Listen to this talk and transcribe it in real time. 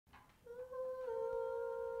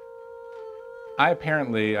I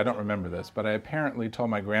don't remember this, but I apparently told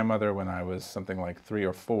my grandmother when I was something like 3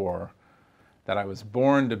 or 4 that I was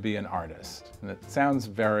born to be an artist. And it sounds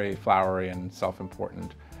very flowery and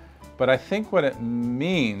self-important, but I think what it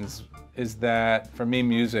means is that for me,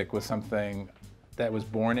 music was something that was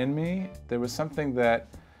born in me. There was something that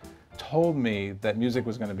told me that music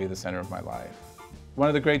was going to be the center of my life. One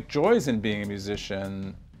of the great joys in being a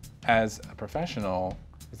musician as a professional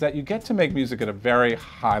is that you get to make music at a very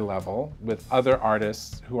high level with other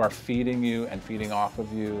artists who are feeding you and feeding off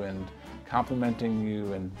of you and complimenting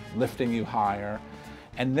you and lifting you higher.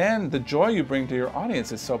 And then the joy you bring to your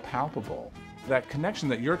audience is so palpable. That connection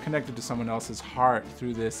that you're connected to someone else's heart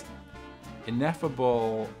through this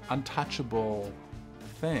ineffable, untouchable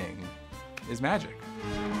thing is magic.